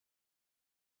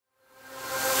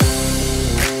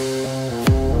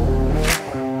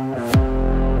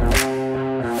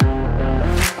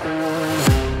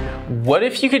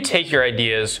What if you could take your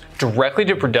ideas directly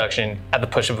to production at the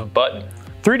push of a button?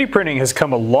 3D printing has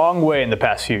come a long way in the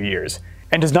past few years,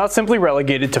 and is not simply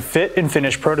relegated to fit and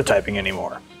finish prototyping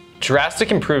anymore.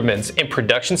 Drastic improvements in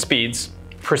production speeds,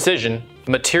 precision,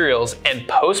 materials, and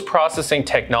post-processing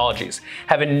technologies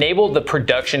have enabled the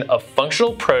production of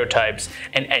functional prototypes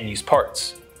and end-use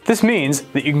parts. This means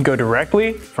that you can go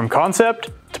directly from concept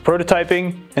to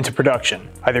prototyping and to production,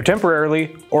 either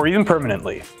temporarily or even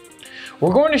permanently.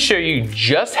 We're going to show you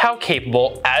just how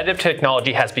capable additive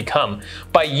technology has become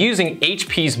by using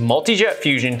HP's Multi-Jet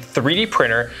Fusion 3D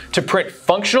printer to print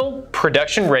functional,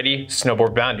 production-ready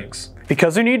snowboard bindings.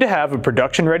 Because we need to have a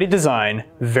production-ready design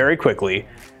very quickly,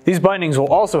 these bindings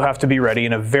will also have to be ready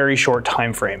in a very short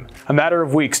time frame, a matter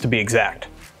of weeks to be exact.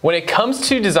 When it comes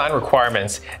to design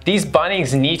requirements, these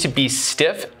bindings need to be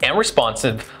stiff and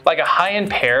responsive like a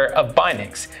high-end pair of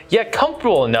bindings, yet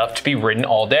comfortable enough to be ridden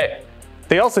all day.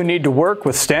 They also need to work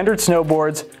with standard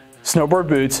snowboards, snowboard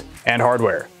boots, and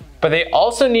hardware. But they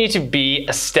also need to be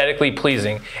aesthetically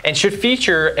pleasing and should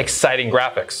feature exciting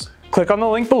graphics. Click on the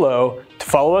link below to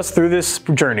follow us through this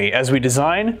journey as we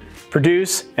design,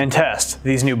 produce, and test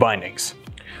these new bindings.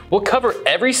 We'll cover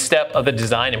every step of the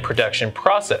design and production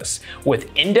process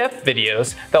with in-depth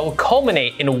videos that will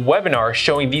culminate in a webinar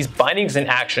showing these bindings in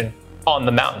action on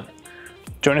the mountain.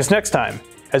 Join us next time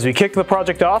as we kick the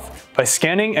project off by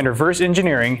scanning and reverse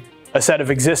engineering a set of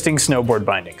existing snowboard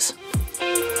bindings.